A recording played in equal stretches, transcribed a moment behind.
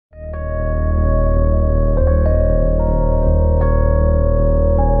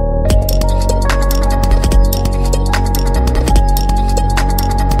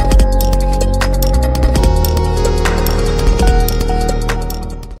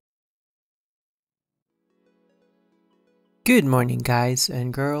Good morning, guys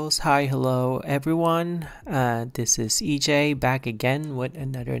and girls. Hi, hello, everyone. This is EJ back again with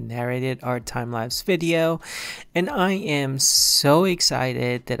another narrated art time-lapse video, and I am so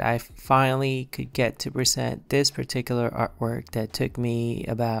excited that I finally could get to present this particular artwork that took me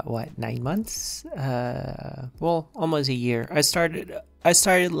about 9 months. Well, almost a year. I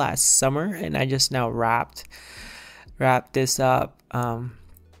started last summer, and I just now wrapped this up.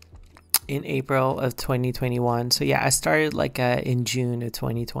 In April of 2021. So yeah, I started in June of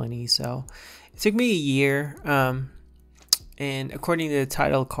 2020. So it took me a year. And according to the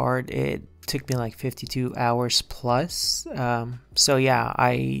title card, it took me like 52 hours plus. So yeah,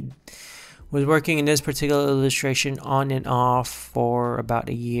 I was working in this particular illustration on and off for about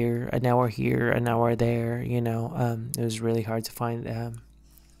a year, an hour here, an hour there. It was really hard to find a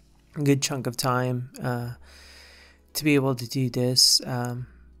good chunk of time to be able to do this.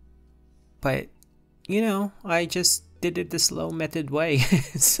 But, I just did it the slow method way.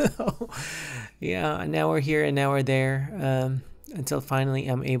 So, yeah, an hour here, an hour there, until finally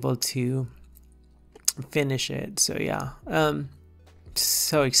I'm able to finish it. So, yeah,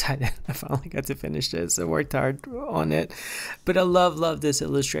 so excited. I finally got to finish this. I worked hard on it. But I love this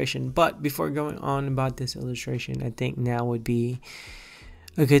illustration. But before going on about this illustration, I think now would be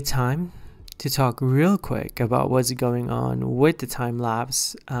a good time to talk real quick about what's going on with the time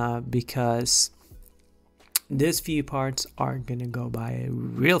lapse, because these few parts are gonna go by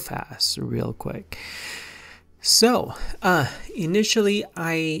real fast, real quick. So initially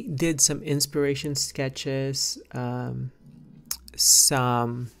I did some inspiration sketches,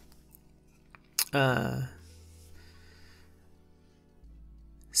 some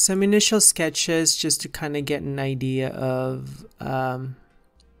initial sketches just to kind of get an idea of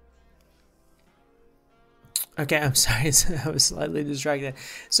okay, I'm sorry, I was slightly distracted.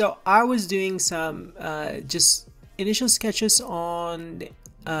 So I was doing some just initial sketches on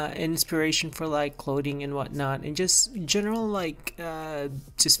inspiration for like clothing and whatnot, and just general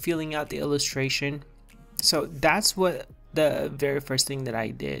just feeling out the illustration. So that's what the very first thing that I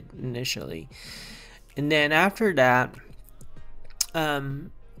did initially. And then after that,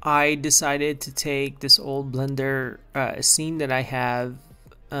 I decided to take this old Blender scene that I have,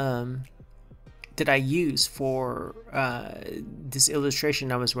 that I use for this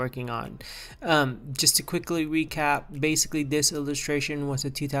illustration I was working on. Just to quickly recap, basically this illustration was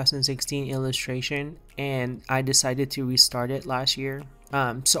a 2016 illustration, and I decided to restart it last year.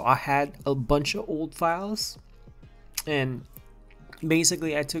 So I had a bunch of old files, and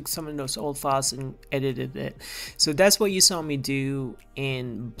basically I took some of those old files and edited it. So that's what you saw me do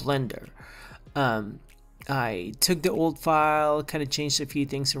in Blender. I took the old file, kind of changed a few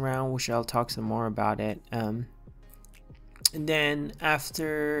things around, which I'll talk some more about it. And then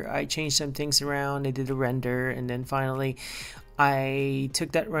after I changed some things around, I did a render, and then finally I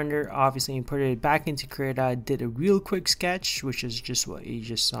took that render, obviously, and put it back into Krita. Did a real quick sketch, which is just what you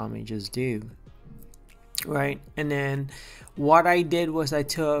just saw me just do. Right, and then what I did was I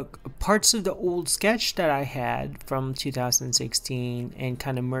took parts of the old sketch that I had from 2016 and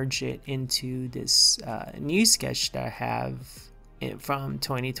kind of merged it into this new sketch that I have from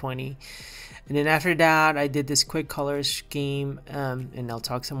 2020. And then after that, I did this quick color scheme, and I'll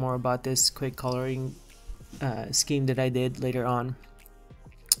talk some more about this quick coloring scheme that I did later on.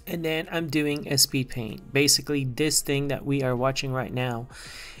 And then I'm doing a speed paint. Basically, this thing that we are watching right now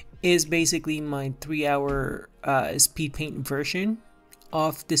is basically my 3-hour speed paint version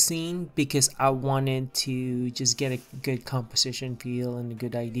of the scene, because I wanted to just get a good composition feel and a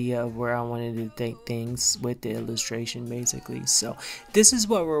good idea of where I wanted to take things with the illustration, basically. So this is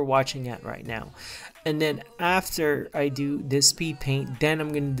what we're watching at right now. And then after I do this speed paint, then I'm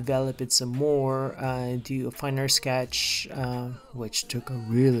going to develop it some more, do a finer sketch, which took a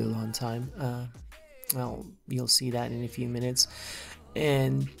really long time. Well, you'll see that in a few minutes.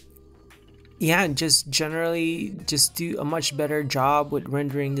 And yeah, just generally just do a much better job with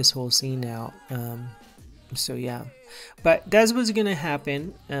rendering this whole scene out. So yeah, but that's what's gonna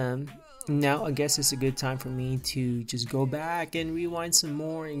happen. Now I guess it's a good time for me to just go back and rewind some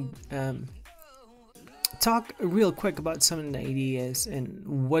more and talk real quick about some of the ideas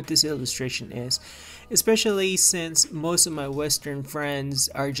and what this illustration is, especially since most of my Western friends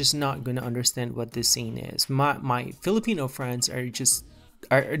are just not going to understand what this scene is. My Filipino friends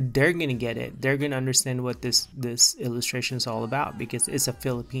they're gonna get it. They're gonna understand what this illustration is all about, because it's a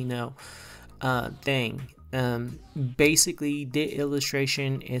Filipino thing. Basically the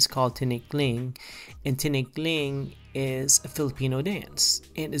illustration is called Tinikling, and Tinikling is a Filipino dance,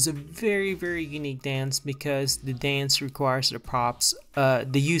 and it's a very, very unique dance because the dance requires the props, the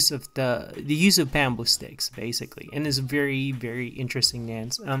use of bamboo sticks basically, and it's a very, very interesting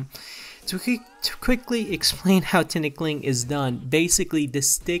dance. To quickly explain how Tinikling is done, basically the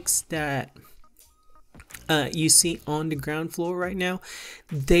sticks that you see on the ground floor right now,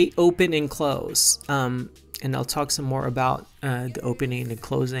 they open and close, and I'll talk some more about the opening and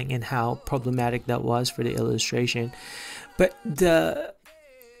closing and how problematic that was for the illustration. But the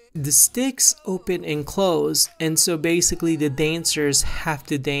sticks open and close, and so basically the dancers have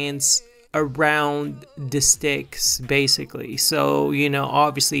to dance around the sticks basically. So, you know,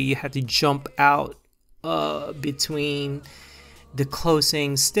 obviously you have to jump out between the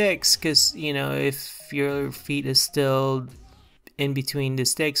closing sticks, because, you know, if your feet is still in between the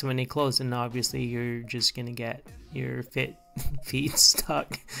sticks when they close, and obviously you're just gonna get your feet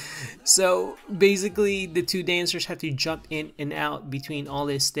stuck. So basically the two dancers have to jump in and out between all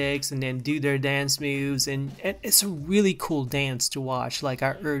these sticks and then do their dance moves, and it's a really cool dance to watch. Like,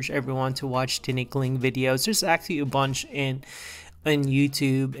 I urge everyone to watch Tinikling videos. There's actually a bunch on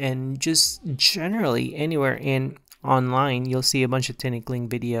YouTube, and just generally anywhere online you'll see a bunch of Tinikling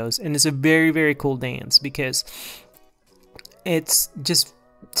videos, and it's a very, very cool dance because it's just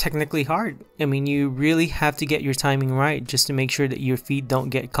technically hard. I mean, you really have to get your timing right just to make sure that your feet don't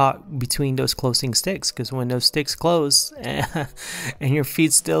get caught between those closing sticks, because when those sticks close and your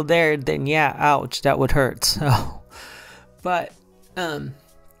feet's still there, then yeah, ouch, that would hurt.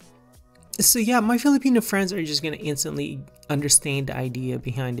 So yeah, my Filipino friends are just gonna instantly understand the idea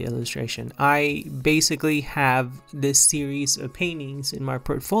behind the illustration. I basically have this series of paintings in my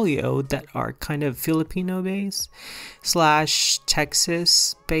portfolio that are kind of Filipino based /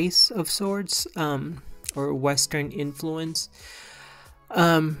 Texas base of sorts, or Western influence.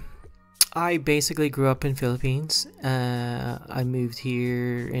 I basically grew up in Philippines. I moved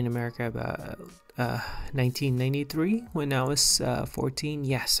here in America about 1993 when I was 14.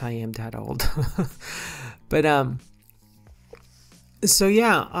 Yes, I am that old. But so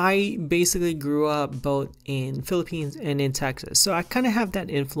yeah, I basically grew up both in Philippines and in Texas, so I kind of have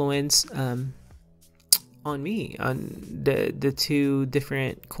that influence on me. On the two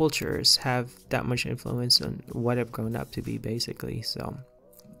different cultures have that much influence on what I've grown up to be, basically. So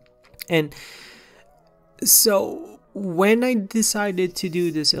when I decided to do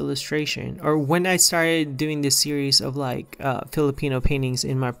this illustration, or when I started doing this series of like Filipino paintings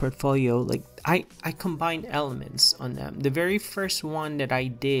in my portfolio, like I combined elements on them. The very first one that I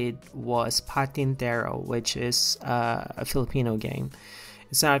did was Patintero, which is a Filipino game.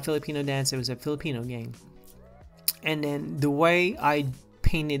 It's not a Filipino dance, it was a Filipino game. And then the way I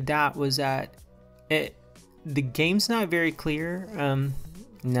painted that was that the game's not very clear,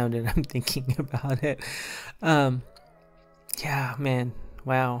 now that I'm thinking about it. Yeah, man,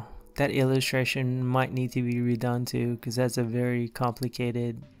 wow, that illustration might need to be redone too, because that's a very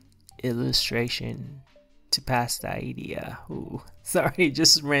complicated illustration to pass the idea. Ooh, sorry,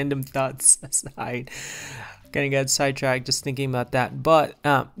 just random thoughts aside. Kind of got sidetracked just thinking about that. But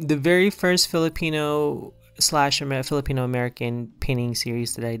the very first Filipino / Filipino American painting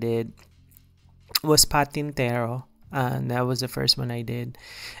series that I did was Patintero. And that was the first one I did.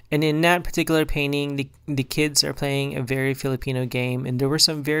 And in that particular painting, the kids are playing a very Filipino game, and there were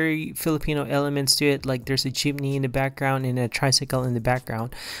some very Filipino elements to it, like there's a chimney in the background and a tricycle in the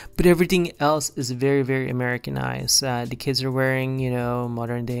background, but everything else is very, very Americanized. The kids are wearing, you know,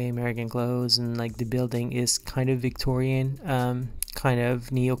 modern day American clothes, and like the building is kind of Victorian, kind of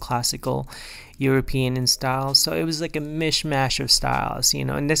neoclassical European in style. So it was like a mishmash of styles, you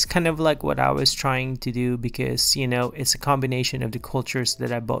know, and that's kind of like what I was trying to do, because, you know, it's a combination of the cultures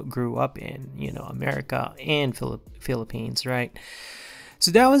that I both grew up in, you know, America and Philippines, right?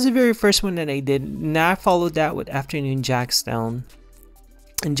 So that was the very first one that I did. Now I followed that with Afternoon Jackstone.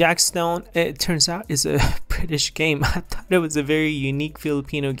 And Jackstone, it turns out, is a British game. I thought it was a very unique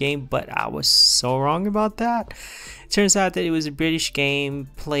Filipino game, but I was so wrong about that. It turns out that it was a British game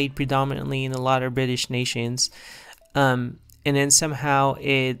played predominantly in a lot of British nations. And then somehow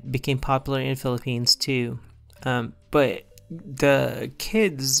it became popular in Philippines too. But the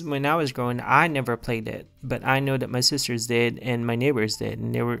kids, when I was growing, I never played it. But I know that my sisters did and my neighbors did.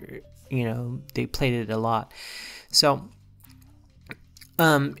 And they were, you know, they played it a lot. So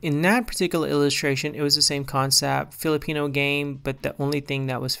in that particular illustration, it was the same concept, Filipino game, but the only thing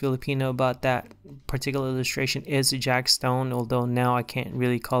that was Filipino about that particular illustration is the Jackstone, although now I can't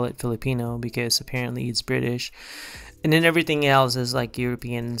really call it Filipino because apparently it's British. And then everything else is like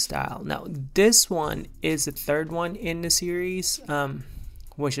European style. Now, this one is the third one in the series,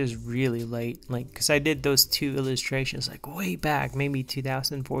 which is really late. Like, because I did those 2 illustrations like way back, maybe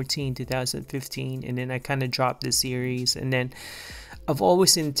 2014, 2015. And then I kind of dropped the series. And then I've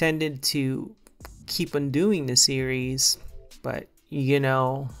always intended to keep on doing the series. But you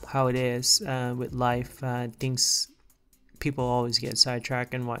know how it is with life. People always get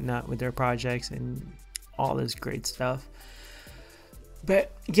sidetracked and whatnot with their projects and all this great stuff.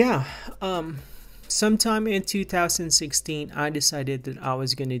 But yeah, sometime in 2016 I decided that I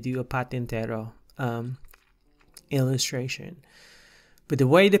was going to do a patintero illustration. But the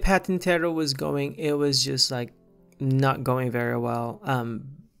way the patintero was going, it was just like not going very well.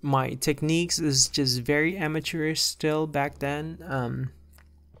 My techniques is just very amateurish still back then.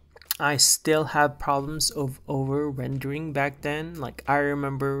 I still have problems of over rendering back then. Like, I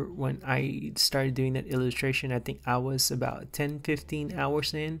remember when I started doing that illustration, I think I was about 10-15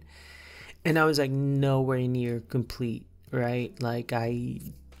 hours in, and I was like nowhere near complete, right? Like,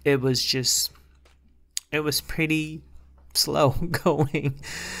 it was pretty slow going.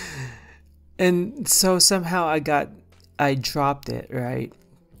 And so somehow I dropped it, right?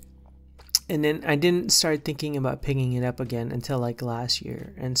 And then I didn't start thinking about picking it up again until like last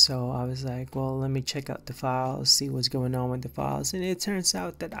year. And so I was like, well, let me check out the files, see what's going on with the files. And it turns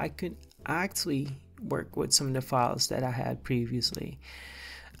out that I could actually work with some of the files that I had previously.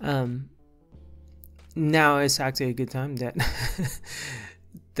 Now it's actually a good time that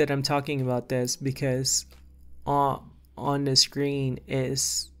that I'm talking about this, because on the screen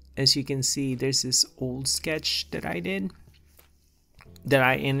is, as you can see, there's this old sketch that I did that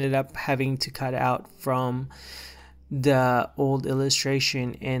I ended up having to cut out from the old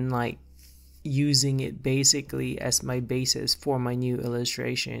illustration and like using it basically as my basis for my new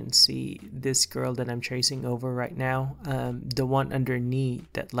illustration. See this girl that I'm tracing over right now, the one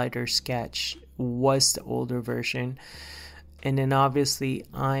underneath that lighter sketch was the older version, and then obviously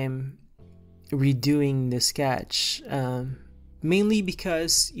I'm redoing the sketch, mainly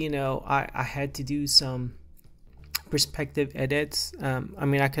because, you know, I had to do some perspective edits. I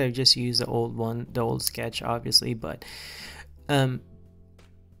mean, I could have just used the old sketch obviously, but I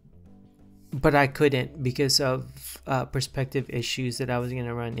couldn't because of perspective issues that I was going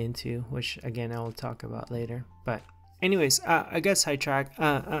to run into, which again I will talk about later. But anyways, I got sidetracked.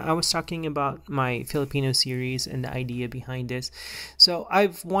 I was talking about my Filipino series and the idea behind this. So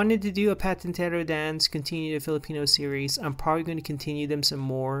I've wanted to do a patintero dance, continue the Filipino series. I'm probably going to continue them some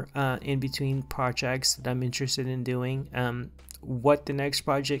more in between projects that I'm interested in doing. What the next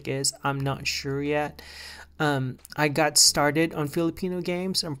project is, I'm not sure yet. I got started on Filipino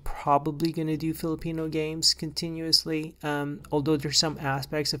games. I'm probably going to do Filipino games continuously. Although there's some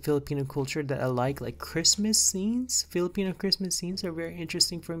aspects of Filipino culture that I like Christmas scenes. Filipino Christmas scenes are very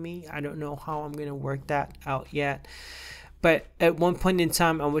interesting for me. I don't know how I'm going to work that out yet. But at one point in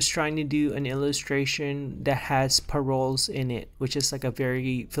time, I was trying to do an illustration that has paroles in it, which is like a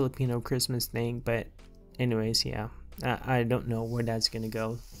very Filipino Christmas thing. But anyways, yeah, I don't know where that's going to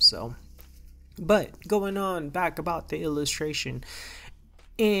go. So... But going on back about the illustration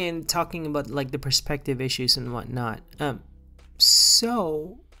and talking about like the perspective issues and whatnot.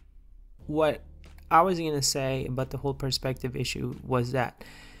 So what I was going to say about the whole perspective issue was that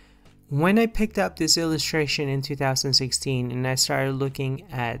when I picked up this illustration in 2016 and I started looking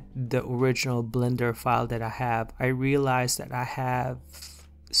at the original Blender file that I have, I realized that I have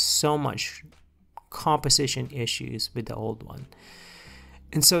so much composition issues with the old one.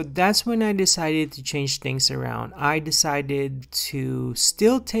 And so that's when I decided to change things around. I decided to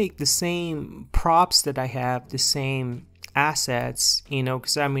still take the same props that I have, the same assets, you know,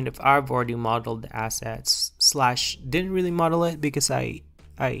 because I mean, if I've already modeled the assets / didn't really model it because I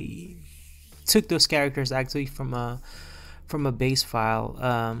took those characters actually from a base file,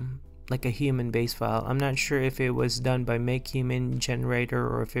 like a human base file. I'm not sure if it was done by Make Human Generator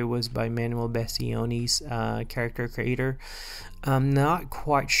or if it was by Manuel Bastioni's character creator. I'm not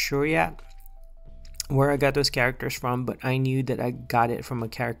quite sure yet where I got those characters from, but I knew that I got it from a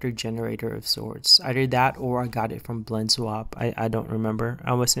character generator of sorts. Either that or I got it from Blend Swap. I don't remember.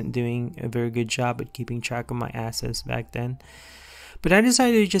 I wasn't doing a very good job at keeping track of my assets back then. But I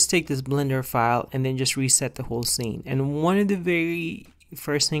decided to just take this Blender file and then just reset the whole scene. And one of the very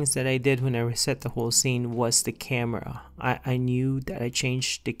first things that I did when I reset the whole scene was the camera. I knew that I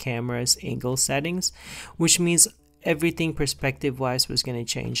changed the camera's angle settings, which means everything perspective wise was going to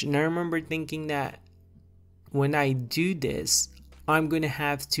change. And I remember thinking that when I do this, I'm gonna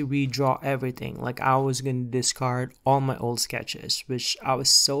have to redraw everything. Like, I was gonna discard all my old sketches, which I was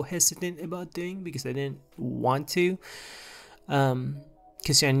so hesitant about doing because I didn't want to.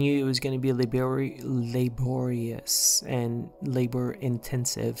 Because I knew it was gonna be laborious and labor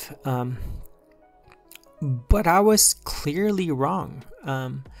intensive. But I was clearly wrong.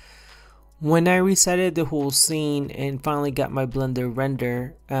 When I resetted the whole scene and finally got my Blender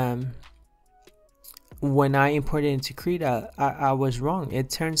render, when I imported it into Krita, I was wrong. It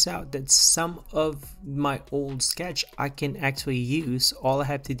turns out that some of my old sketch I can actually use. All I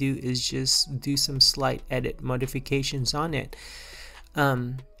have to do is just do some slight edit modifications on it,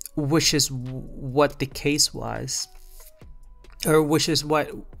 which is what the case was, or which is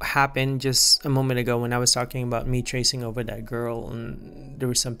what happened just a moment ago when I was talking about me tracing over that girl and there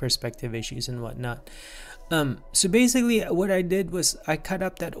were some perspective issues and whatnot. So basically what I did was I cut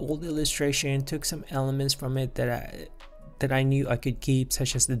up that old illustration, took some elements from it that I knew I could keep,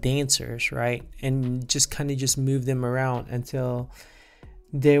 such as the dancers, right? And just kind of just move them around until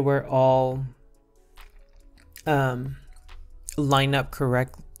they were all line up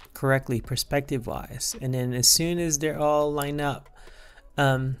correctly perspective wise. And then as soon as they're all lined up,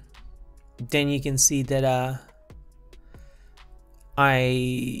 then you can see that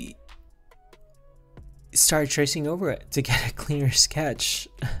I start tracing over it to get a cleaner sketch.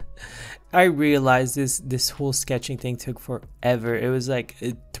 I realized this whole sketching thing took forever. It was like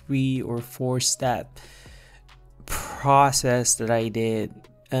a 3 or 4 step process that I did.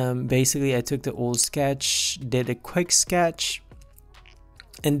 Basically I took the old sketch, did a quick sketch,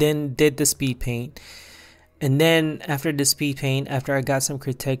 and then did the speed paint. And then after the speed paint, after I got some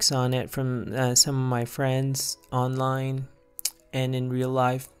critiques on it from some of my friends online and in real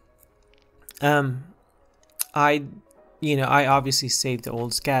life, I obviously saved the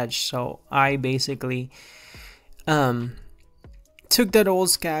old sketch, so I basically took that old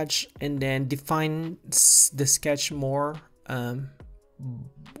sketch and then defined the sketch more.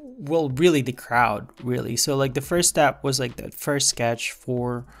 Well, really the crowd, really. So like the first step was like that first sketch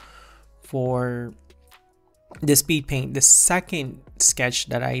for the speed paint. The second sketch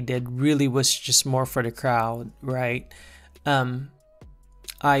that I did really was just more for the crowd, right?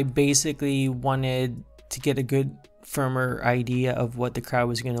 I basically wanted to get a good firmer idea of what the crowd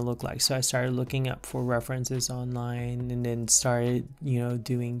was going to look like, so I started looking up for references online and then started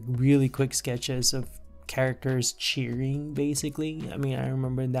doing really quick sketches of characters cheering. Basically, I mean, I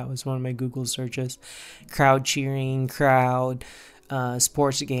remember that was one of my Google searches: crowd cheering, crowd,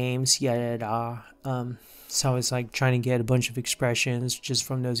 sports games, yada. So I was like trying to get a bunch of expressions just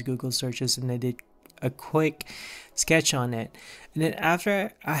from those Google searches, and I did a quick sketch on it. And then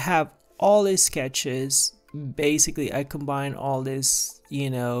after I have all these sketches, basically I combine all this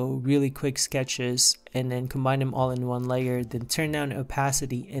really quick sketches and then combine them all in one layer, then turn down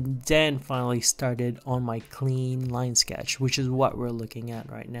opacity, and then finally started on my clean line sketch, which is what we're looking at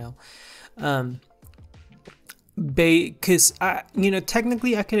right now. Because I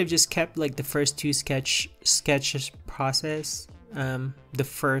technically I could have just kept like the first 2 sketches process, the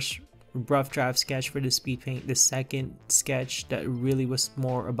first rough draft sketch for the speed paint, the second sketch that really was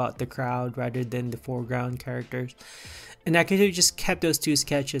more about the crowd rather than the foreground characters, and I could have just kept those 2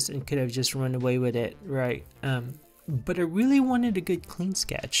 sketches and could have just run away with it, right? But I really wanted a good clean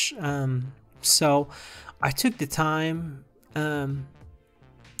sketch, so I took the time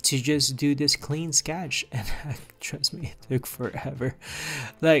to just do this clean sketch, and trust me, it took forever.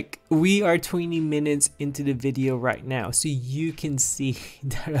 Like, we are 20 minutes into the video right now, so you can see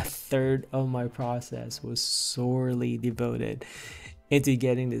that a third of my process was sorely devoted into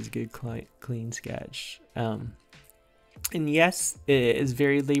getting this good clean sketch. And yes, it is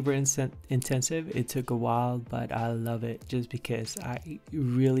very labor intensive. It took a while, but I love it just because I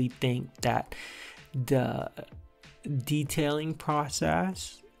really think that the detailing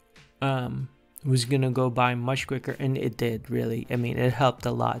process was gonna go by much quicker, and it did, really. I mean, it helped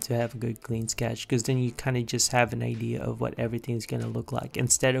a lot to have a good clean sketch, because then you kind of just have an idea of what everything's gonna look like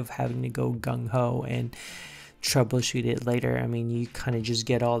instead of having to go gung-ho and troubleshoot it later. I mean, you kind of just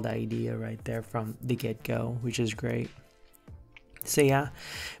get all the idea right there from the get-go, which is great. So yeah,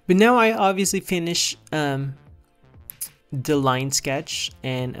 but now I obviously finished the line sketch,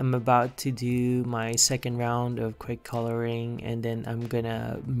 and I'm about to do my second round of quick coloring, and then I'm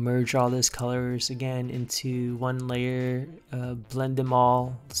gonna merge all those colors again into one layer, blend them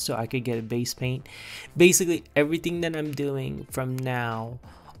all so I could get a base paint. Basically everything that I'm doing from now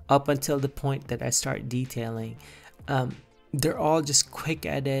up until the point that I start detailing, they're all just quick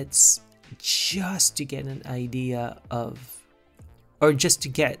edits just to get an idea of or just to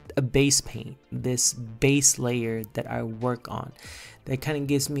get a base paint, this base layer that I work on. That kind of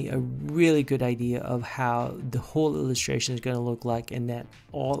gives me a really good idea of how the whole illustration is going to look like, and that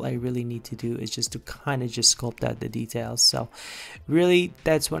all I really need to do is just to kind of just sculpt out the details. So really,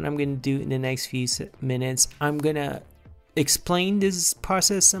 that's what I'm going to do in the next few minutes. I'm going to explain this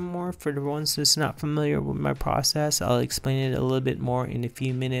process some more for the ones who's not familiar with my process. I'll explain it a little bit more in a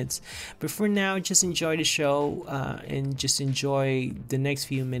few minutes, but for now, just enjoy the show and just enjoy the next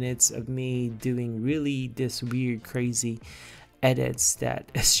few minutes of me doing really this weird, crazy edits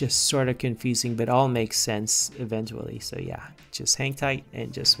that is just sort of confusing, but all makes sense eventually. So yeah, just hang tight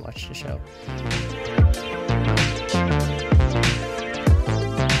and just watch the show.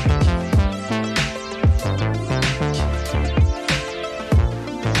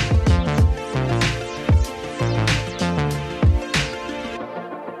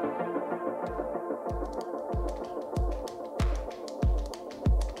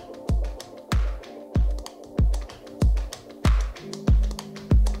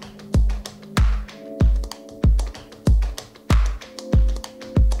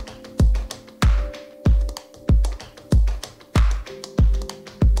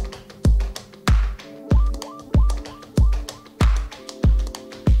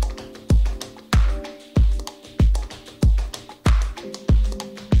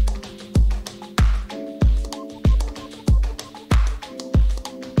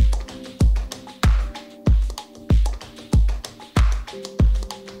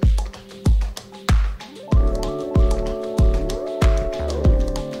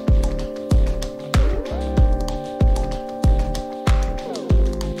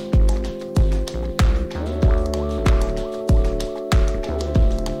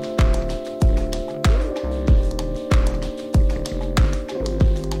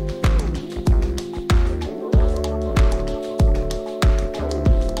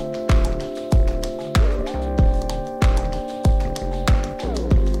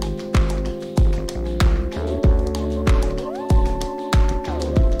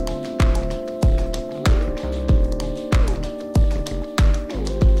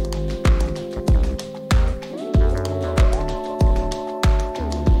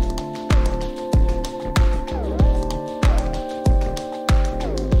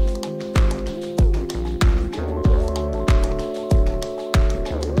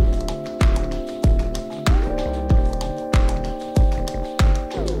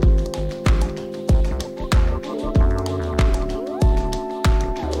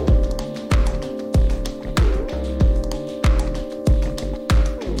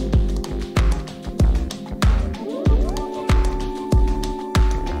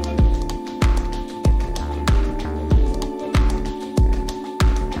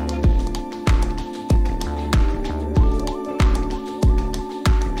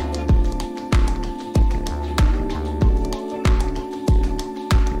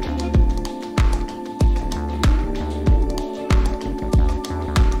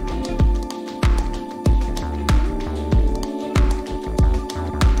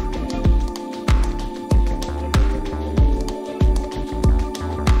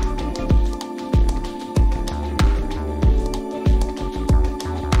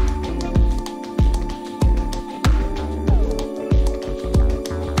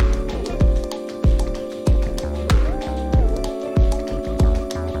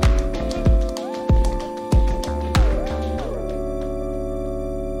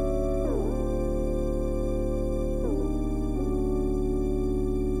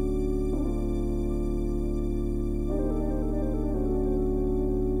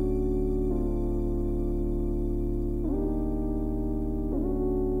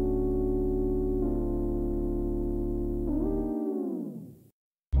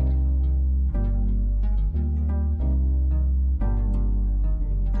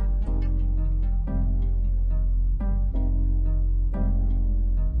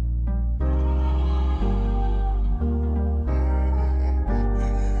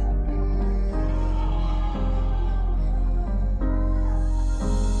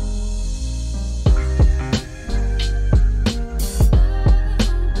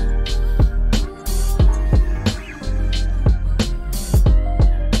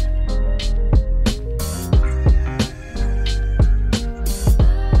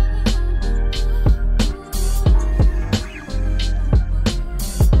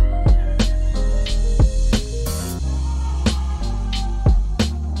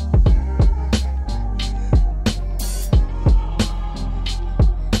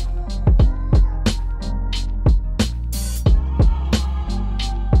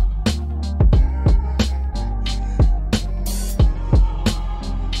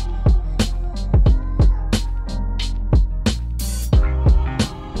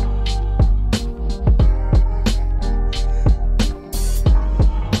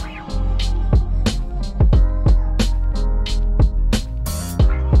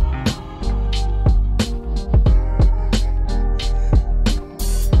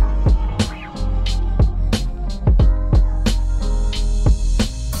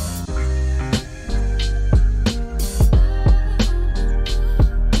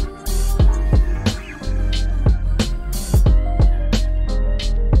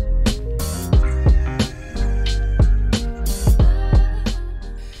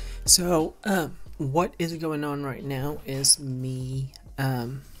 So, what is going on right now is me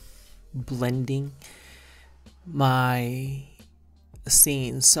blending my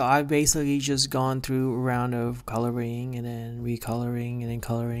scenes. So I've basically just gone through a round of coloring and then recoloring and then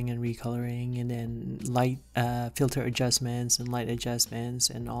coloring and recoloring and then light filter adjustments and light adjustments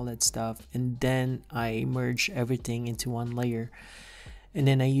and all that stuff, and then I merge everything into one layer, and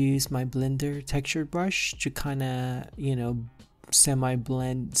then I use my blender texture brush to kind of, you know, semi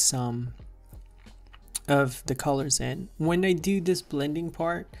blend some of the colors in. When I do this blending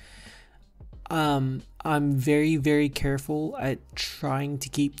part, I'm very careful at trying to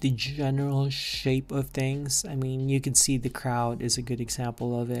keep the general shape of things. I mean, you can see the crowd is a good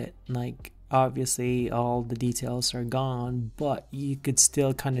example of it. Like, obviously all the details are gone, but you could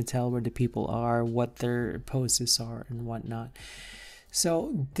still kind of tell where the people are, what their poses are and whatnot.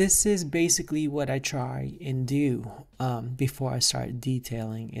 So this is basically what I try and do before I start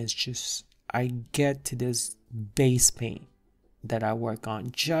detailing. Is just I get to this base paint that I work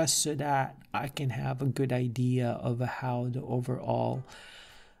on just so that I can have a good idea of how the overall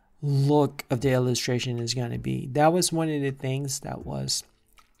look of the illustration is going to be. That was one of the things that was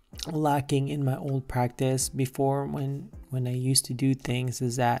lacking in my old practice before, when I used to do things,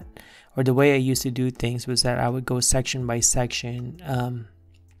 is that, or the way I used to do things was that I would go section by section,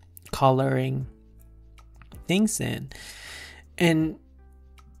 coloring things in, and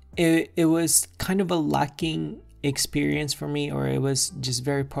it was kind of a lacking experience for me, or it was just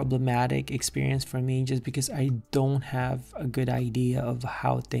very problematic experience for me, just because I don't have a good idea of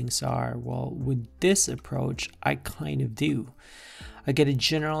how things are. Well, with this approach, I kind of do. I get a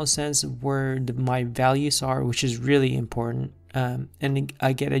general sense of where my values are, which is really important, and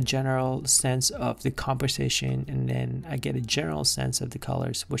I get a general sense of the composition, and then I get a general sense of the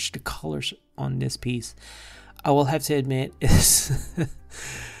colors, which the colors on this piece, I will have to admit, is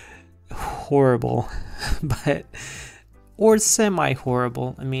horrible, but, or semi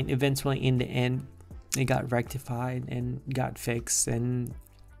horrible. I mean, eventually in the end it got rectified and got fixed, and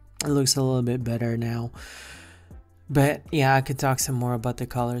it looks a little bit better now. But yeah, I could talk some more about the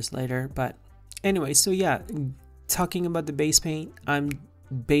colors later. But anyway, so yeah, talking about the base paint,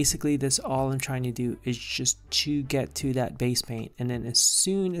 that's all I'm trying to do, is just to get to that base paint, and then as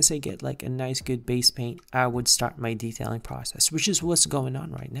soon as I get like a nice good base paint, I would start my detailing process, which is what's going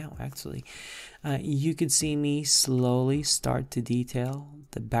on right now. Actually, you could see me slowly start to detail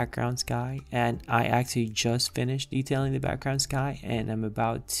the background sky, and I actually just finished detailing the background sky, and I'm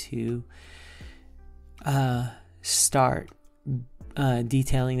about to start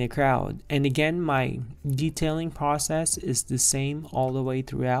detailing the crowd. And again, my detailing process is the same all the way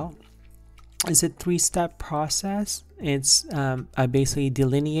throughout. It's a 3-step process. It's I basically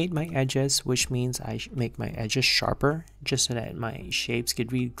delineate my edges, which means I make my edges sharper just so that my shapes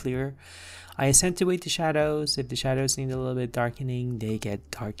get read clearer. I accentuate the shadows. If the shadows need a little bit darkening, they get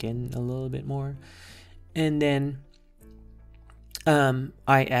darkened a little bit more. And then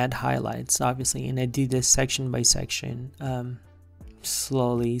I add highlights, obviously, and I do this section by section.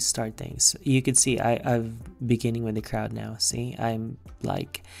 Slowly start things. You can see I'm beginning with the crowd now. See, I'm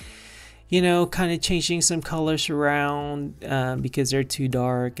like, you know, kind of changing some colors around because they're too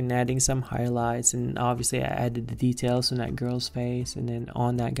dark, and adding some highlights. And obviously I added the details on that girl's face, and then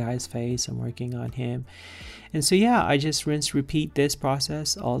on that guy's face I'm working on him. And so yeah, I just rinse repeat this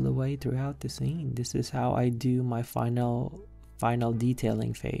process all the way throughout the scene. This is how I do my final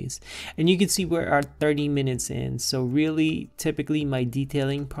detailing phase. And you can see we're at 30 minutes in, so really typically my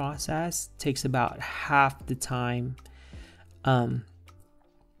detailing process takes about half the time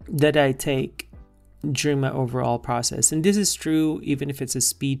that I take during my overall process. And this is true even if it's a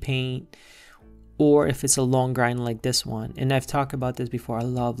speed paint or if it's a long grind like this one. And I've talked about this before, I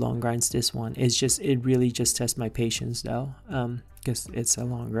love long grinds. This one is just, it really just tests my patience though, because it's a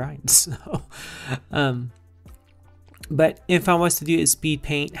long grind. So but if I was to do a speed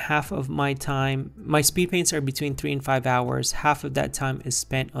paint, half of my time, my speed paints are between 3 and 5 hours. Half of that time is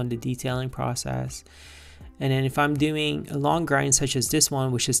spent on the detailing process. And then if I'm doing a long grind such as this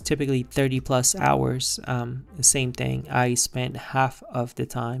one, which is typically 30 plus hours, the same thing, I spent half of the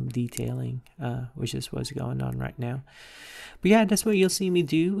time detailing, which is what's going on right now. But yeah, that's what you'll see me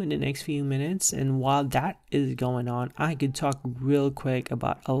do in the next few minutes. And while that is going on, I could talk real quick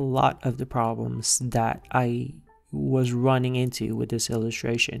about a lot of the problems that I was running into with this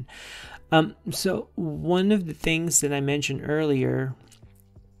illustration. So one of the things that I mentioned earlier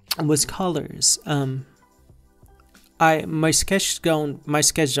was colors. My sketch zone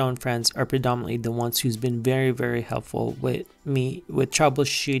friends are predominantly the ones who's been very helpful with me with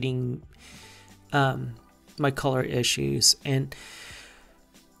troubleshooting my color issues. And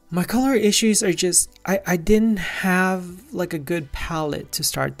My color issues are just I didn't have like a good palette to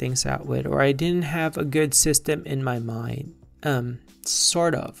start things out with, or I didn't have a good system in my mind.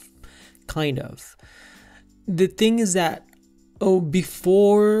 Sort of, kind of. The thing is that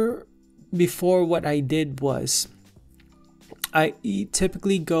before what I did was I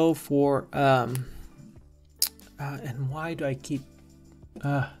typically go for and why do I keep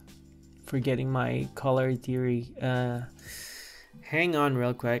forgetting my color theory? Hang on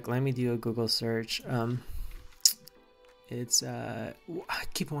real quick, let me do a Google search. It's I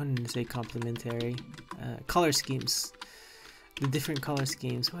keep wanting to say complementary color schemes. The different color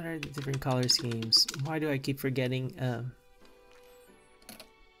schemes. What are the different color schemes? Why do I keep forgetting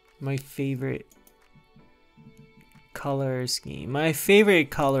my favorite color scheme? My favorite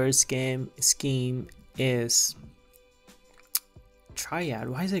color scheme is Triad.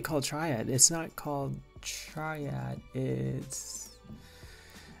 Why is it called Triad? It's not called Triad. It's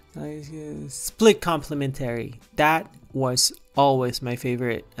split complementary. That was always my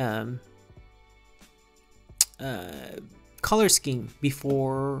favorite color scheme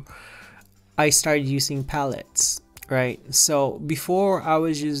before I started using palettes, right? So before I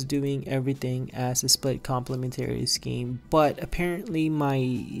was just doing everything as a split complementary scheme, but apparently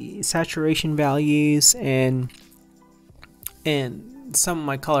my saturation values and some of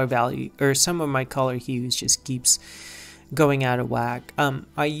my color value or some of my color hues just keeps going out of whack.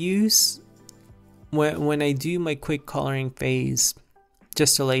 I use when I do my quick coloring phase,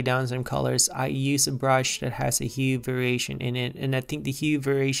 just to lay down some colors, I use a brush that has a hue variation in it, and I think the hue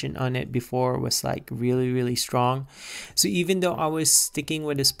variation on it before was like really strong. So even though I was sticking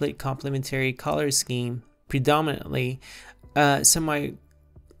with a split complementary color scheme predominantly, some of my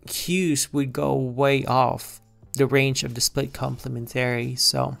hues would go way off the range of the split complementary.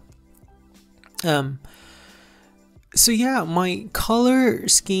 So yeah, my color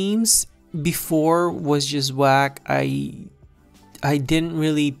schemes before was just whack. I didn't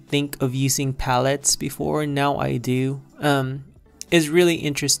really think of using palettes before. Now I do. It's really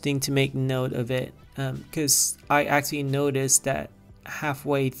interesting to make note of it, because I actually noticed that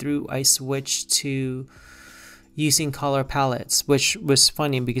halfway through I switched to using color palettes, which was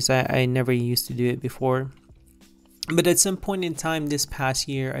funny because I never used to do it before. But at some point in time this past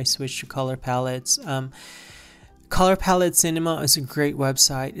year, I switched to color palettes. Color Palette Cinema is a great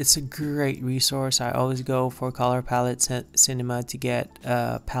website. It's a great resource. I always go for Color Palette Cinema to get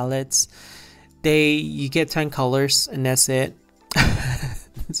palettes. You get 10 colors and that's it.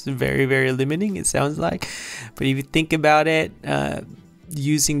 It's very limiting, it sounds like. But if you think about it,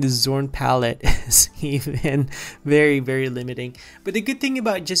 using the Zorn palette is even very limiting. But the good thing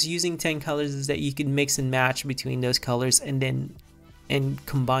about just using 10 colors is that you can mix and match between those colors and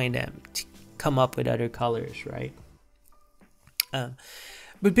combine them to come up with other colors, right?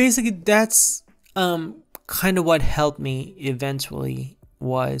 But basically that's kind of what helped me eventually,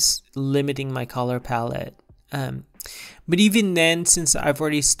 was limiting my color palette. But even then, since I've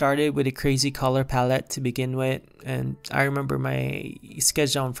already started with a crazy color palette to begin with, and I remember my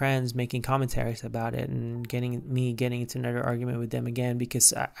scheduled friends making commentaries about it and getting into another argument with them again,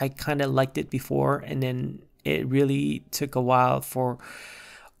 because I kind of liked it before, and then it really took a while for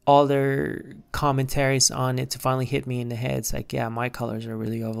all their commentaries on it to finally hit me in the head. It's like, yeah, my colors are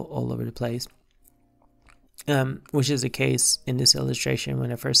really all over the place, which is the case in this illustration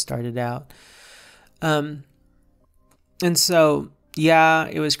when I first started out. And so yeah,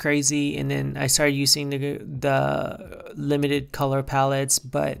 it was crazy, and then I started using the limited color palettes,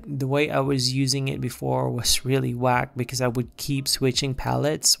 but the way I was using it before was really whack because I would keep switching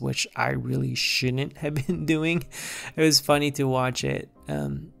palettes, which I really shouldn't have been doing. It was funny to watch it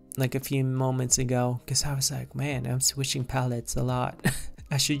like a few moments ago, because I was like, man, I'm switching palettes a lot.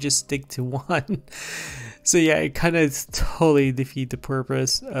 I should just stick to one. So yeah, it kind of totally defeats the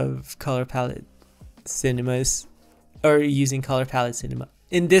purpose of color palette cinemas, or using color palette cinema.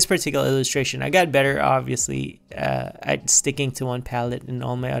 In this particular illustration, I got better, obviously, at sticking to one palette in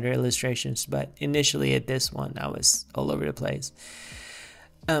all my other illustrations, but initially at this one, I was all over the place.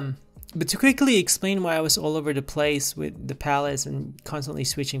 But to quickly explain why I was all over the place with the palettes and constantly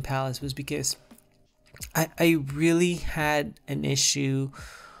switching palettes was because I really had an issue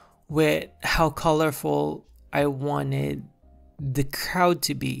with how colorful I wanted the crowd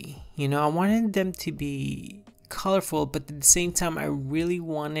to be. You know, I wanted them to be colorful, but at the same time I really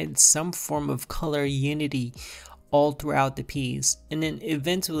wanted some form of color unity all throughout the piece. And then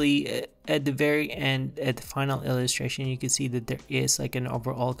eventually at the very end, at the final illustration, you can see that there is like an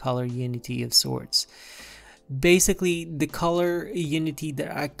overall color unity of sorts. basically the color unity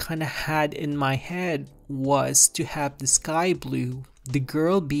that I kind of had in my head was to have the sky blue, the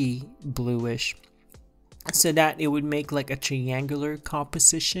girl be bluish, so that it would make like a triangular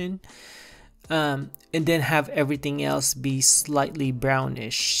composition, and then have everything else be slightly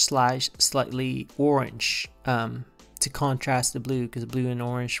brownish slash slightly orange, to contrast the blue, because blue and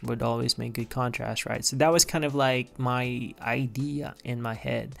orange would always make good contrast, right? So that was kind of like my idea in my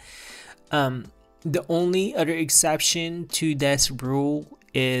head. The only other exception to this rule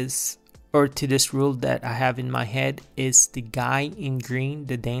is, or to this rule that I have in my head, is the guy in green,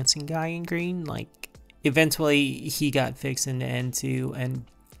 the dancing guy in green. Like, eventually he got fixed in the end too, and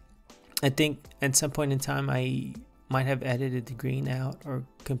I think at some point in time I might have edited the green out or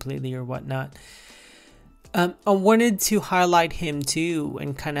completely or whatnot. I wanted to highlight him too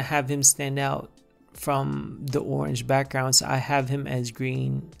and kind of have him stand out from the orange background, so I have him as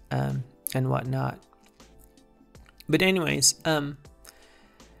green, and whatnot. But anyways,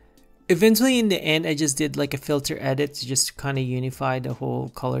 eventually in the end I just did like a filter edit to just kind of unify the whole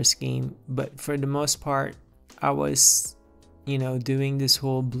color scheme. But for the most part, I was, doing this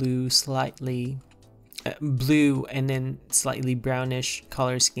whole blue, slightly blue and then slightly brownish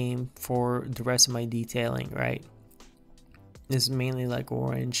color scheme for the rest of my detailing, right? This is mainly like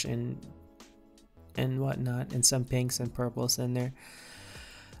orange and whatnot, and some pinks and purples in there.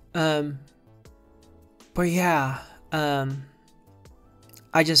 But yeah,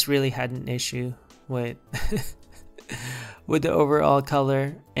 I just really had an issue with with the overall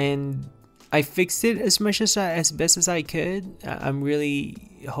color, and I fixed it as best as I could. I'm really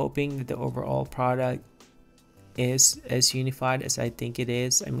hoping that the overall product is as unified as I think it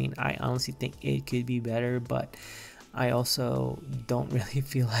is. I mean, I honestly think it could be better, but I also don't really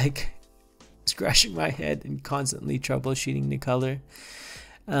feel like scratching my head and constantly troubleshooting the color.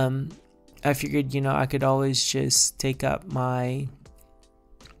 I figured, I could always just take up my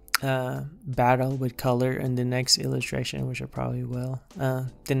battle with color in the next illustration, which I probably will.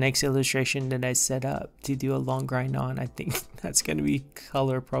 The next illustration that I set up to do a long grind on, I think that's going to be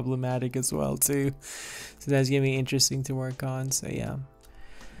color problematic as well too. So that's going to be interesting to work on. So yeah.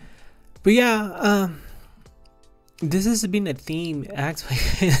 But yeah, this has been a theme actually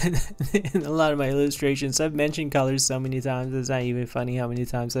in a lot of my illustrations. I've mentioned colors so many times, it's not even funny how many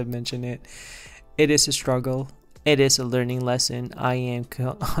times I've mentioned it. It is a struggle. It is a learning lesson. I am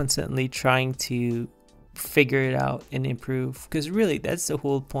constantly trying to figure it out and improve, because really that's the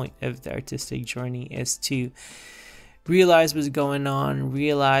whole point of the artistic journey, is to realize what's going on,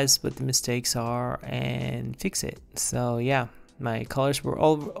 realize what the mistakes are, and fix it. So yeah, my colors were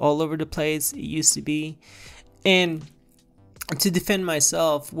all over the place. It used to be. And to defend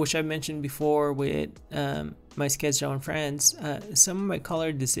myself, which I mentioned before with my sketch zone friends, some of my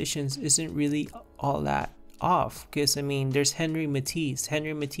color decisions isn't really all that off, because I mean, there's Henri Matisse.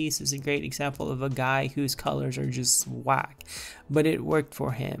 Henri Matisse is a great example of a guy whose colors are just whack, but it worked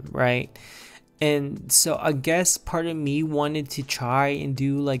for him, right? And so I guess part of me wanted to try and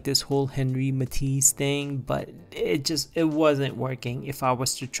do like this whole Henri Matisse thing, but it wasn't working if I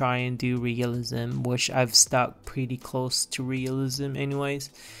was to try and do realism, which I've stuck pretty close to realism anyways.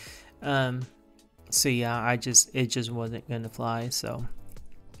 So yeah, it just wasn't gonna fly. So,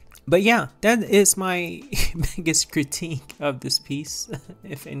 but yeah, that is my biggest critique of this piece.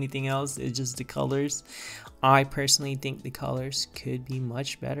 If anything else, it's just the colors. I personally think the colors could be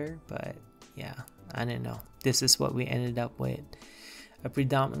much better, but yeah, I don't know. This is what we ended up with. A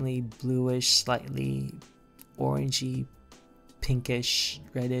predominantly bluish, slightly orangey, pinkish,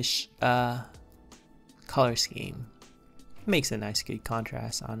 reddish color scheme. Makes a nice good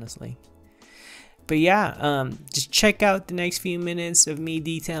contrast, honestly. But yeah, just check out the next few minutes of me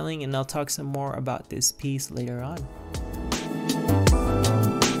detailing, and I'll talk some more about this piece later on.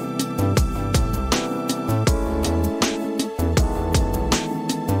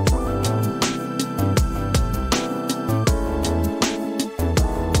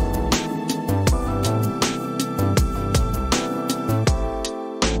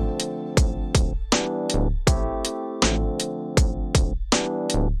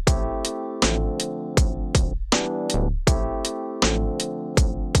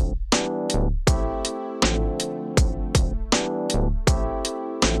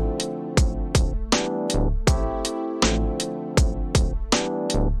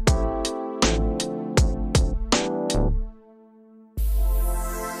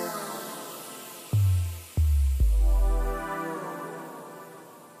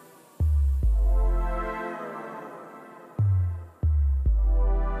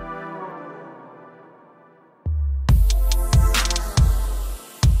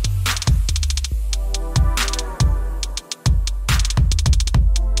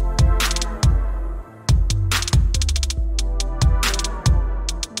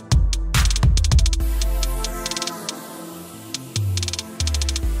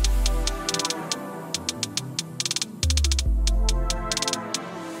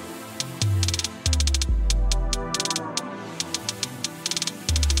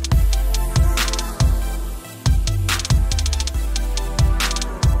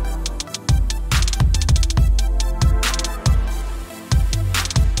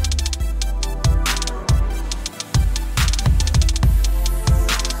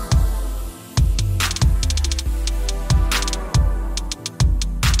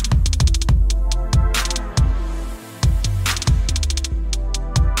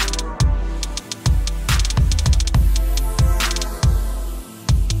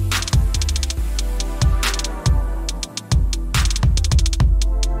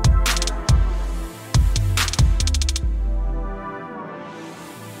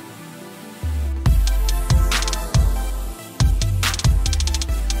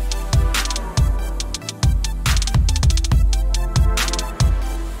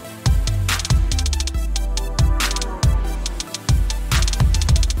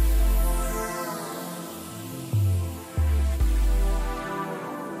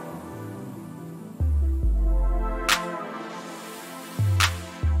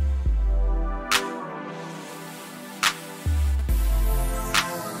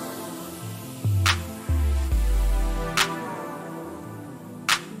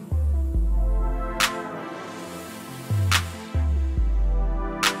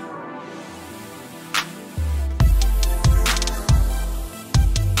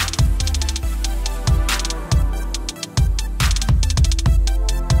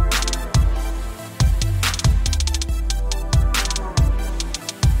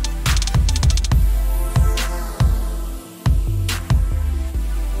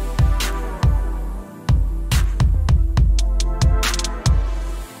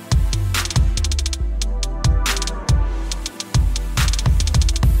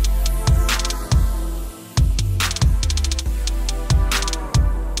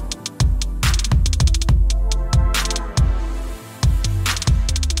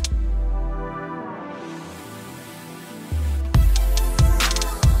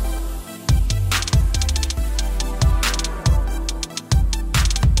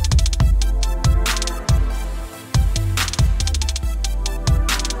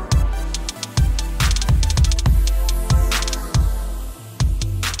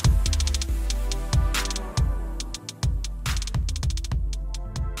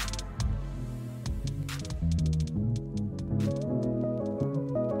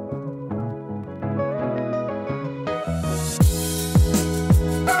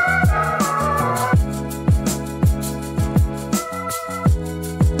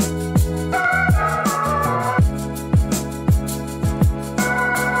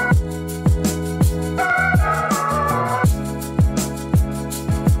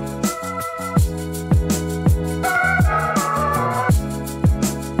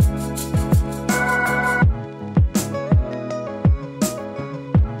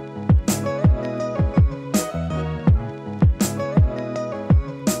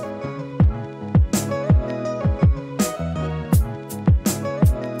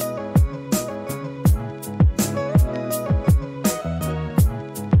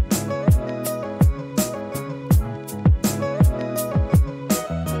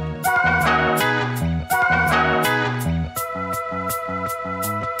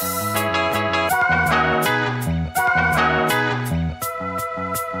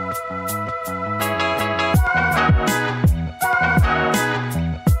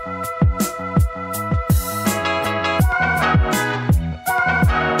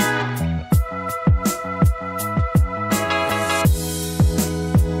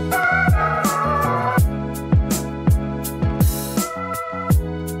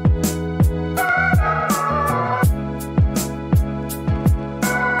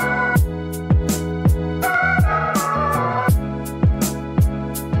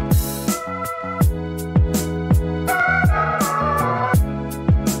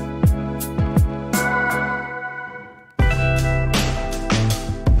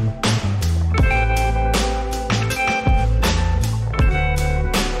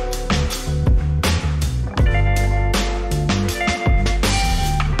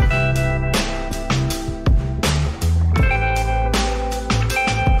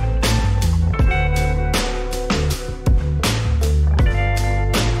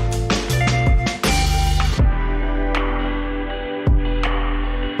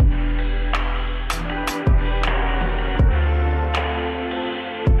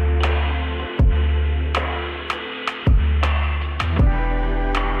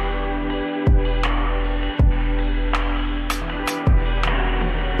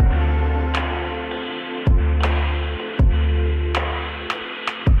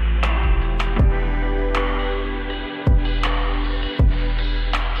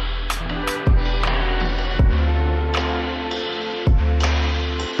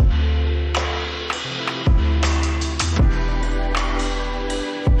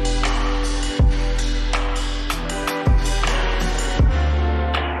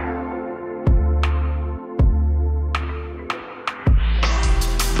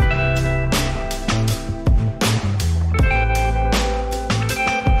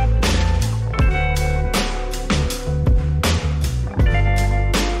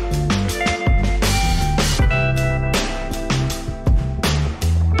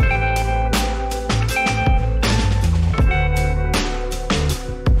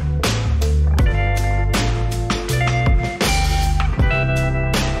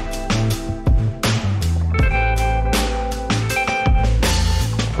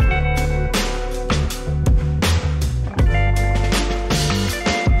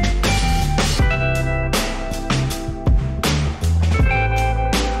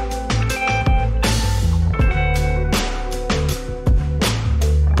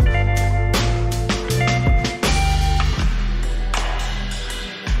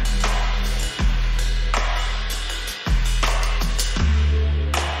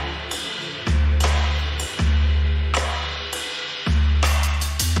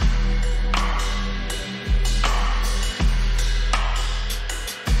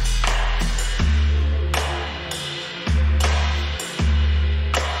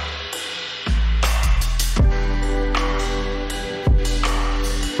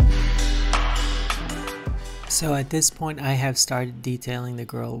 So at this point, I have started detailing the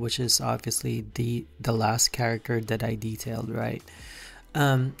girl, which is obviously the last character that I detailed, right?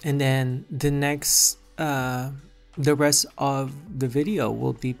 And then the next, the rest of the video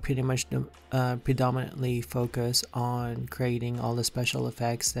will be pretty much predominantly focused on creating all the special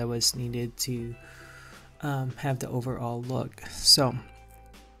effects that was needed to have the overall look. So,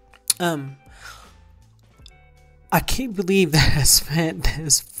 I can't believe that I spent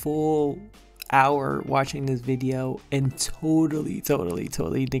this full hour watching this video and totally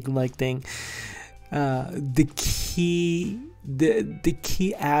neglecting the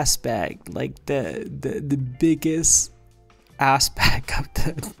key aspect, like the biggest aspect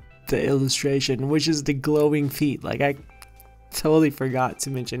of the illustration, which is the glowing feet. Like, I totally forgot to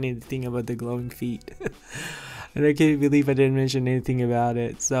mention anything about the glowing feet. And I can't believe I didn't mention anything about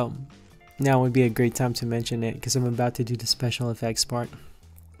it. So now would be a great time to mention it, because I'm about to do the special effects part.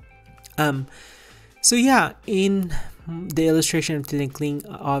 So yeah, in the illustration of Tinikling,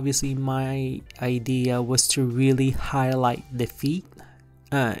 obviously my idea was to really highlight the feet,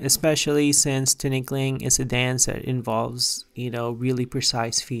 especially since Tinikling is a dance that involves, really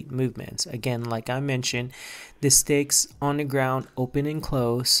precise feet movements. Again, like I mentioned, the sticks on the ground open and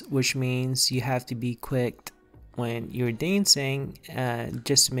close, which means you have to be quick when you're dancing,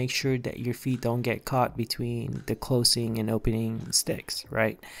 just to make sure that your feet don't get caught between the closing and opening sticks,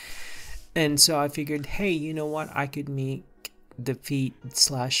 right? And so I figured, hey, you know what? I could make the feet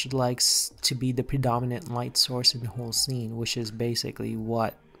 / legs to be the predominant light source in the whole scene, which is basically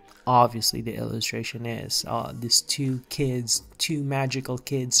what obviously the illustration is. These two magical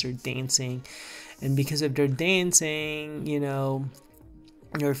kids are dancing, and because of their dancing,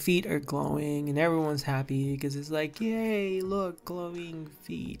 your feet are glowing and everyone's happy because it's like, yay, look, glowing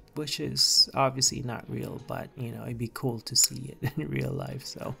feet, which is obviously not real, but it'd be cool to see it in real life.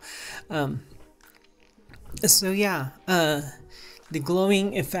 So yeah, the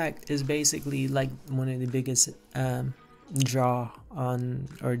glowing effect is basically like one of the biggest draw on,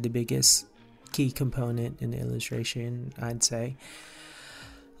 or the biggest key component in the illustration, I'd say.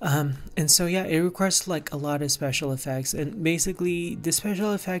 And so yeah, it requires like a lot of special effects, and basically the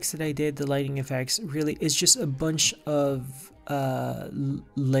special effects that I did, the lighting effects, really is just a bunch of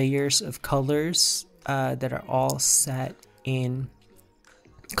layers of colors that are all set in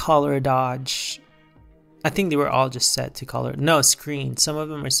color dodge. I think they were all just set to screen. Some of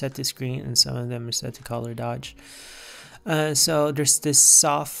them are set to screen and some of them are set to color dodge. So there's this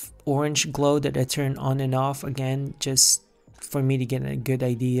soft orange glow that I turn on and off, again, just for me to get a good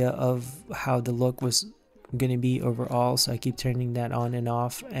idea of how the look was gonna be overall. So I keep turning that on and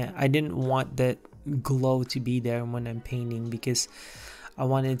off, and I didn't want that glow to be there when I'm painting because I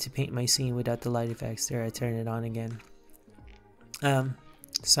wanted to paint my scene without the light effects there. I turn it on again.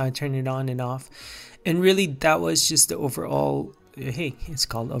 So I turn it on and off, and really that was just the overall, hey, it's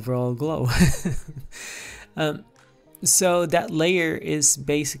called overall glow. So that layer is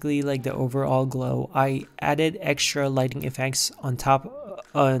basically like the overall glow. I added extra lighting effects on top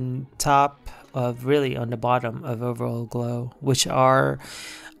of really on the bottom of overall glow, which are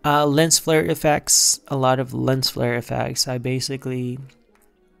lens flare effects, a lot of lens flare effects. I basically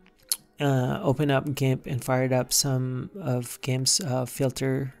opened up GIMP and fired up some of GIMP's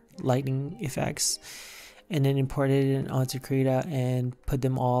filter lighting effects, and then imported it onto Krita and put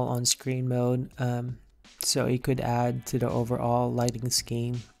them all on screen mode. So it could add to the overall lighting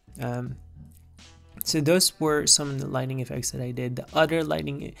scheme. So those were some of the lighting effects that I did. The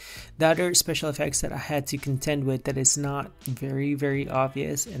other special effects that I had to contend with that is not very, very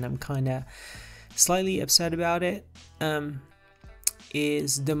obvious, and I'm kind of slightly upset about it,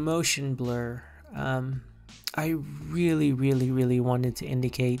 is the motion blur. I really wanted to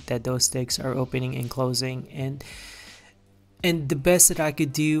indicate that those sticks are opening and closing, and the best that I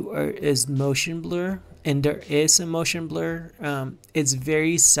could do is motion blur. And there is a motion blur. It's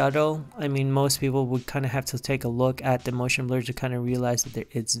very subtle. I mean, most people would kind of have to take a look at the motion blur to kind of realize that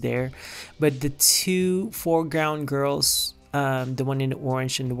it's there. But the two foreground girls, the one in the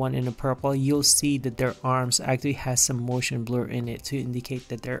orange and the one in the purple, you'll see that their arms actually has some motion blur in it to indicate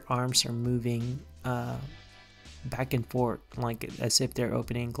that their arms are moving back and forth, like as if they're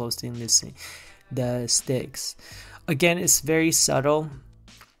opening and closing the sticks. Again, it's very subtle.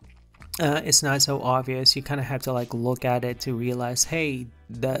 It's not so obvious. You kind of have to like look at it to realize, hey,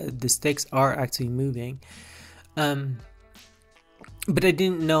 the sticks are actually moving. But I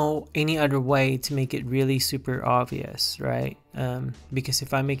didn't know any other way to make it really super obvious, right? Because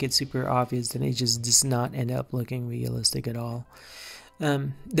if I make it super obvious, then it just does not end up looking realistic at all.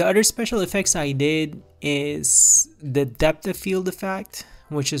 The other special effects I did is the depth of field effect,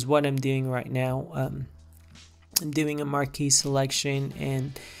 which is what I'm doing right now. I'm doing a marquee selection,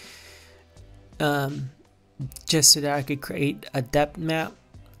 and just so that I could create a depth map.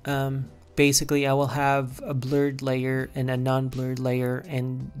 Basically, I will have a blurred layer and a non-blurred layer,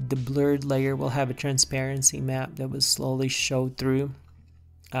 and the blurred layer will have a transparency map that will slowly show through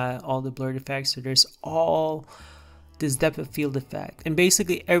all the blurred effects. So there's all this depth of field effect, and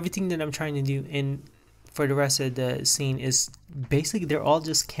basically everything that I'm trying to do for the rest of the scene is basically they're all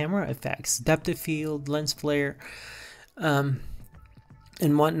just camera effects. Depth of field, lens flare,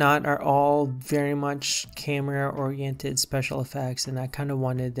 and whatnot are all very much camera oriented special effects, and I kind of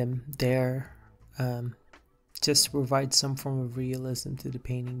wanted them there just to provide some form of realism to the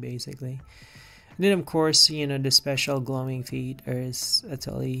painting, basically. And then of course, you know, the special glowing feet is a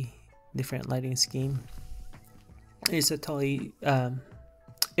totally different lighting scheme. It's a totally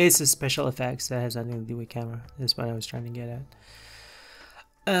it's a special effects that has nothing to do with camera. That's what I was trying to get at.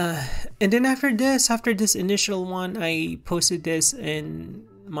 And then after this initial one, I posted this in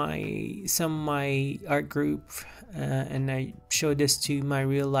my art group, and I showed this to my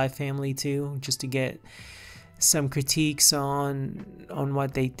real life family too, just to get some critiques on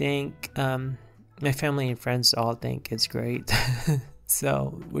what they think. My family and friends all think it's great,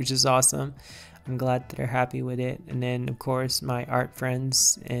 so which is awesome. I'm glad that they're happy with it. And then of course my art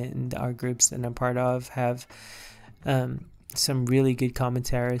friends and the art groups that I'm part of have some really good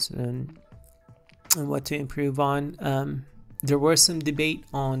commentaries on what to improve on. There was some debate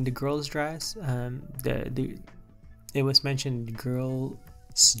on the girl's dress. It was mentioned the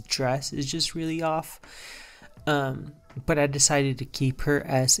girl's dress is just really off. But I decided to keep her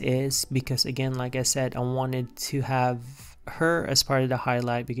as is because, again, like I said, I wanted to have her as part of the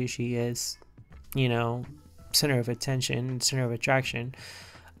highlight because she is, you know, center of attention, center of attraction.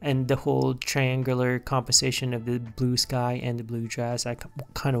 And the whole triangular composition of the blue sky and the blue dress, I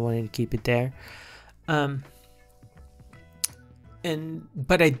kind of wanted to keep it there. But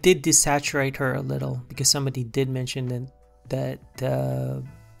I did desaturate her a little because somebody did mention that the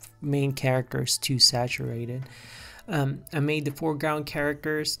main character is too saturated. I made the foreground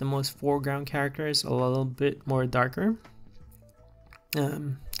characters, the most foreground characters, a little bit more darker.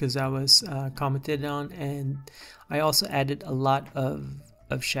 Because that was commented on, and I also added a lot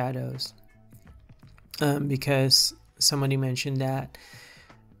of shadows because somebody mentioned that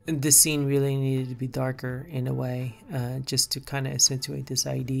the scene really needed to be darker in a way, just to kind of accentuate this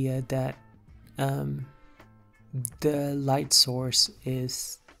idea that the light source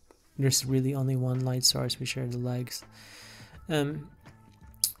is, there's really only one light source, which are the legs.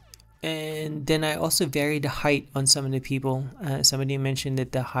 And then I also varied the height on some of the people. Somebody mentioned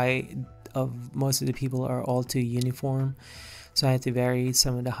that the height of most of the people are all too uniform, so I had to vary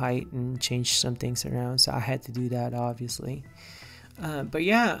some of the height and change some things around. So I had to do that, obviously. But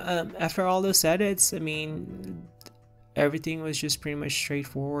yeah, after all those edits, I mean, everything was just pretty much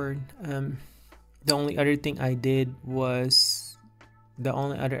straightforward. The only other extra thing I did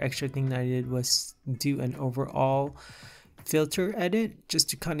was do an overall filter edit just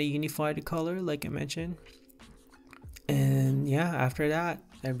to kind of unify the color, like I mentioned. And yeah, after that,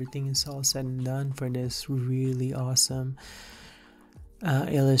 everything is all said and done for this really awesome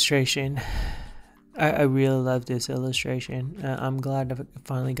illustration. I really love this illustration. I'm glad I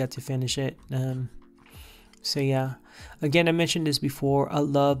finally got to finish it. So yeah, again, I mentioned this before, I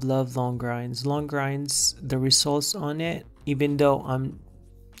love long grinds. Long grinds, the results on it, even though I'm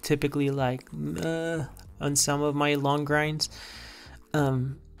typically like on some of my long grinds,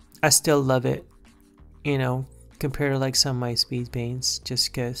 I still love it, you know, compared to like some of my speed paints,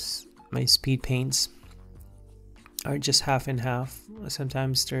 just because my speed paints are just half and half.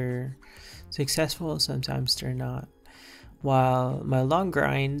 Sometimes they're successful, sometimes they're not. While my long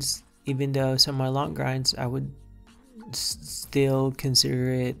grinds, even though some of my long grinds I would still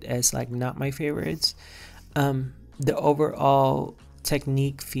consider it as like not my favorites, the overall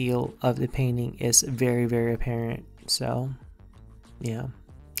technique feel of the painting is very, very apparent. So yeah,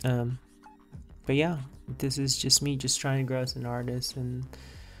 but yeah, this is just me just trying to grow as an artist and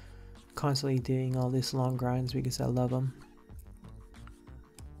constantly doing all these long grinds because I love them.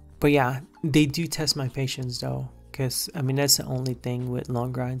 But yeah, they do test my patience though, because I mean that's the only thing with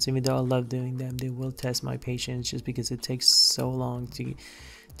long grinds. Even though I love doing them, they will test my patience just because it takes so long to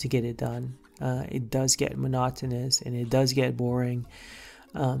get it done. It does get monotonous and it does get boring,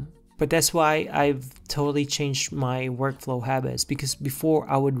 but that's why I've totally changed my workflow habits, because before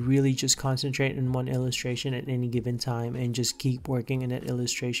I would really just concentrate on one illustration at any given time and just keep working on that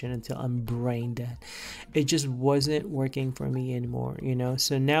illustration until I'm brain dead. It just wasn't working for me anymore, you know.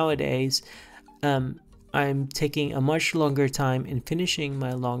 So nowadays I'm taking a much longer time in finishing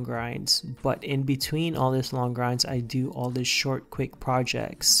my long grinds, but in between all these long grinds, I do all these short, quick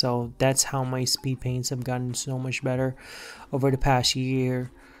projects. So that's how my speed paints have gotten so much better over the past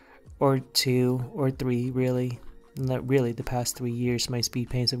year or 2 or 3, really. Not really, the past 3 years, my speed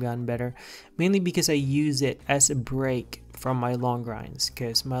paints have gotten better, mainly because I use it as a break from my long grinds,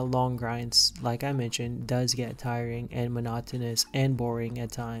 because my long grinds, like I mentioned, does get tiring and monotonous and boring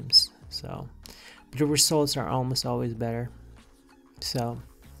at times. So the results are almost always better. So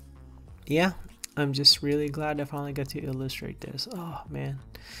yeah, I'm just really glad I finally got to illustrate this. Oh man,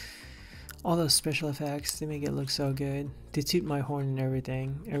 all those special effects, they make it look so good. They toot my horn and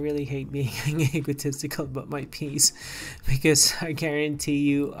everything. I really hate being egotistical about my piece, because I guarantee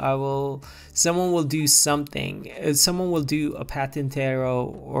you someone will do something. Someone will do a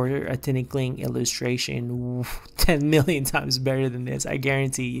Patintero or a Tinikling illustration 10 million times better than this. I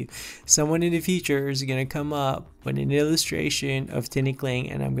guarantee you. Someone in the future is going to come up with an illustration of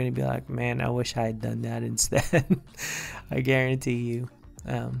Tinikling, and I'm going to be like, man, I wish I had done that instead. I guarantee you.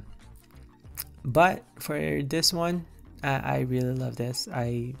 But for this one, I really love this.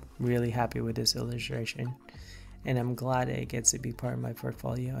 I'm really happy with this illustration, and I'm glad it gets to be part of my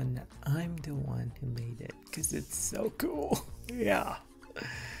portfolio, and I'm the one who made it because it's so cool. Yeah.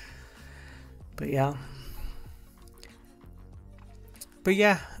 But yeah,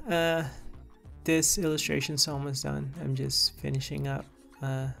 this illustration's almost done. I'm just finishing up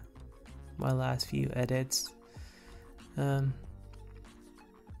my last few edits.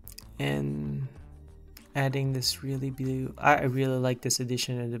 And adding this really blue. I really like this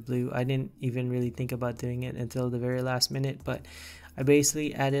edition of the blue. I didn't even really think about doing it until the very last minute, but I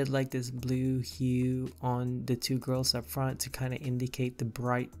basically added like this blue hue on the 2 girls up front to kind of indicate the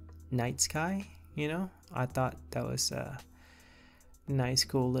bright night sky, you know. I thought that was a nice,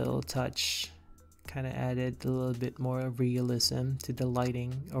 cool little touch. Kind of added a little bit more realism to the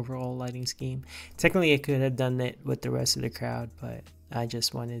lighting, overall lighting scheme. Technically I could have done it with the rest of the crowd, but I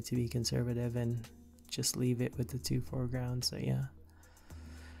just wanted to be conservative and just leave it with the 2 foregrounds. So yeah.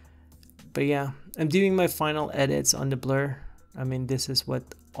 But yeah, I'm doing my final edits on the blur. I mean, this is what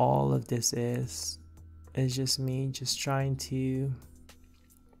all of this is. It's just me just trying to,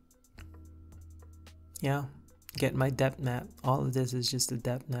 yeah, get my depth map. All of this is just a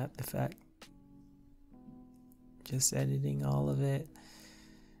depth map effect. Just editing all of it.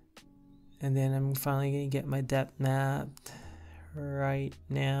 And then I'm finally going to get my depth mapped right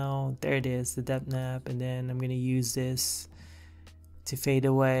now. There it is, the depth map. And then I'm going to use this to fade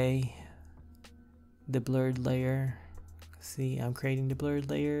away the blurred layer. See, I'm creating the blurred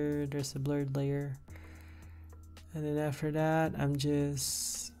layer. There's the blurred layer. And then after that, I'm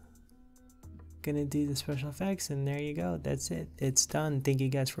just going to do the special effects. And there you go. That's it. It's done. Thank you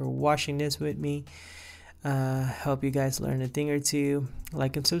guys for watching this with me. Hope you guys learn a thing or two.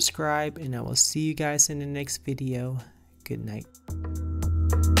 Like and subscribe, and I will see you guys in the next video. Good night.